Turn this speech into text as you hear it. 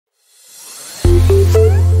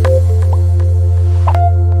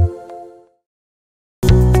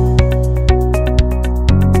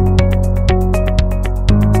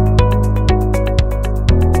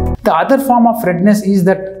The other form of redness is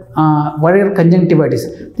that viral conjunctivitis.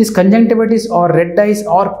 This conjunctivitis or red eyes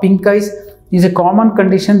or pink eyes is a common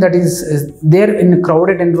condition that is there in a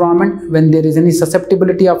crowded environment when there is any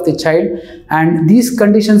susceptibility of the child, and these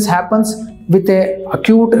conditions happens with a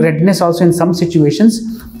acute redness also in some situations,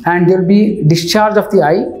 and there will be discharge of the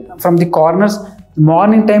eye from the corners.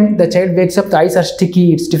 Morning time the child wakes up, the eyes are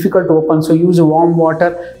sticky, it's difficult to open, so use warm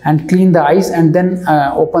water and clean the eyes and then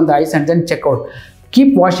open the eyes and then check out.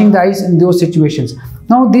 Keep washing the eyes in those situations.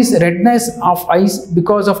 Now this redness of eyes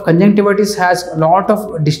because of conjunctivitis has a lot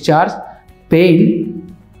of discharge,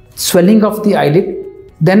 pain, swelling of the eyelid,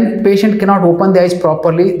 then patient cannot open the eyes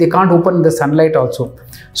properly, they can't open in the sunlight also.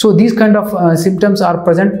 So these kind of symptoms are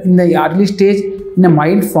present in the early stage in a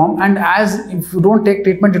mild form, and as if you don't take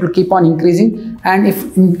treatment it will keep on increasing, and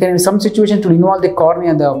if in some situations to involve the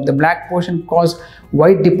cornea, the black portion cause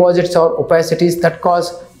white deposits or opacities that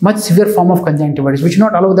cause much severe form of conjunctivitis, which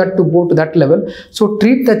not allow that to go to that level. So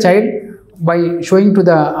treat the child by showing to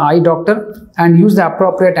the eye doctor and use the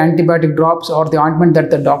appropriate antibiotic drops or the ointment that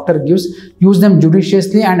the doctor gives. Use them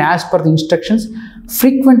judiciously and as per the instructions.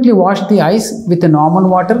 Frequently wash the eyes with the normal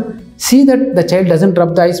water. See that the child doesn't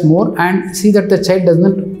rub the eyes more, and see that the child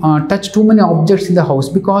doesn't touch too many objects in the house,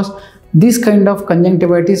 because this kind of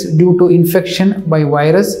conjunctivitis due to infection by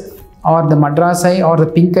virus or the madras eye or the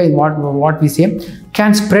pink eye, what we say,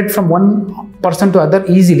 can spread from one person to other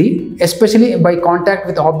easily, especially by contact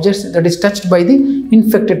with objects that is touched by the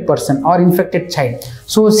infected person or infected child.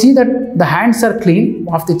 So see that the hands are clean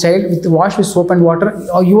of the child with wash with soap and water,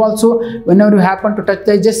 or you also whenever you happen to touch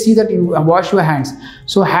the eye, just see that you wash your hands.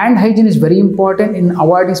 So hand hygiene is very important in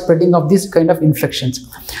avoiding spreading of this kind of infections.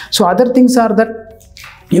 So other things are that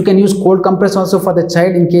you can use cold compress also for the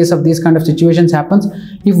child in case of these kind of situations happens.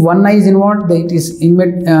 If one eye is involved,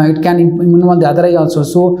 it can involve the other eye also.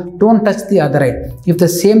 So don't touch the other eye. If the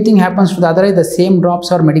same thing happens to the other eye, the same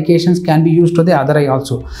drops or medications can be used to the other eye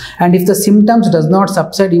also. And if the symptoms does not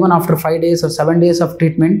subside even after 5 days or 7 days of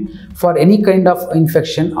treatment for any kind of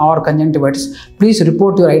infection or conjunctivitis, please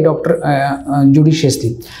report your eye doctor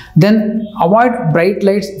judiciously. Then avoid bright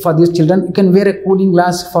lights for these children. You can wear a cooling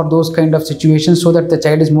glass for those kind of situations so that the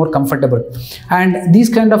child is more comfortable. And these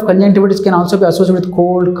kind of conjunctivitis can also be associated with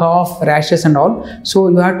cold, cough, rashes and all. So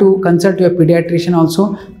you have to consult your pediatrician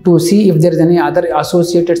also to see if there is any other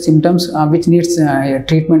associated symptoms which needs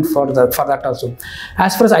treatment for that also.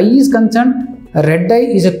 As far as eye is concerned, red eye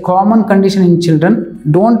is a common condition in children.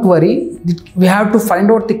 Don't worry, we have to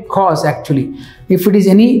find out the cause actually. If it is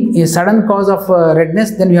any sudden cause of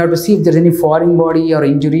redness, then we have to see if there is any foreign body or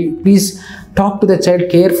injury. Please talk to the child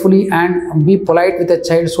carefully and be polite with the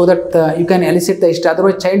child so that you can elicit the history.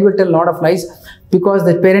 Otherwise, child will tell a lot of lies because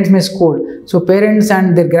the parents may scold. So parents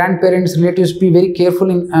and their grandparents, relatives, be very careful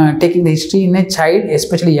in taking the history in a child,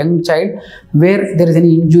 especially young child, where there is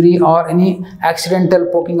any injury or any accidental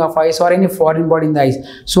poking of eyes or any foreign body in the eyes.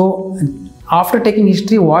 So after taking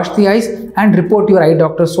history, wash the eyes and report your eye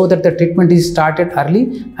doctor so that the treatment is started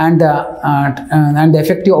early and the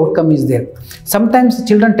effective outcome is there. Sometimes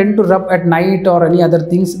children tend to rub at night or any other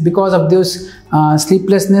things because of this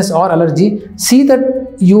sleeplessness or allergy. See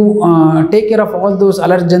that you take care of all those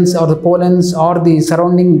allergens or the pollens or the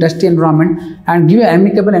surrounding dusty environment and give an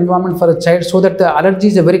amicable environment for the child, so that the allergy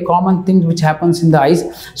is a very common thing which happens in the eyes.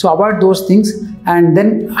 So avoid those things. And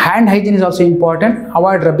then hand hygiene is also important.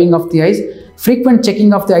 Avoid rubbing of the eyes. Frequent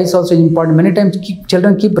checking of the eyes also is important. Many times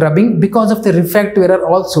children keep rubbing because of the refractive error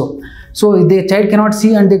also. So the child cannot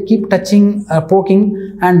see and they keep touching,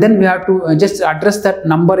 poking, and then we have to just address that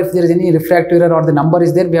number. If there is any refractive error or the number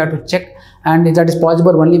is there, we have to check, and that is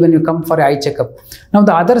possible only when you come for an eye checkup. Now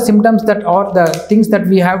the other symptoms that or the things that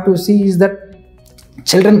we have to see is that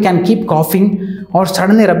children can keep coughing or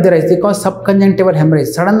suddenly rub their eyes. They cause subconjunctival hemorrhage,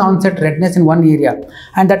 sudden onset redness in one area,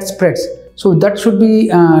 and that spreads. So that should be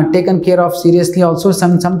taken care of seriously. Also,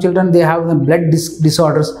 some children, they have the blood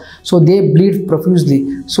disorders, so they bleed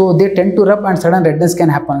profusely. So they tend to rub and sudden redness can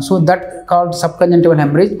happen. So that called subconjunctival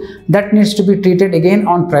hemorrhage, that needs to be treated again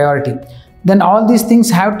on priority. Then all these things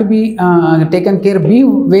have to be taken care. Be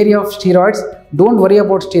wary of steroids. Don't worry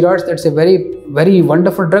about steroids. That's a very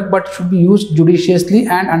wonderful drug, but should be used judiciously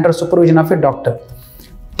and under supervision of a doctor.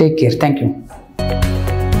 Take care. Thank you.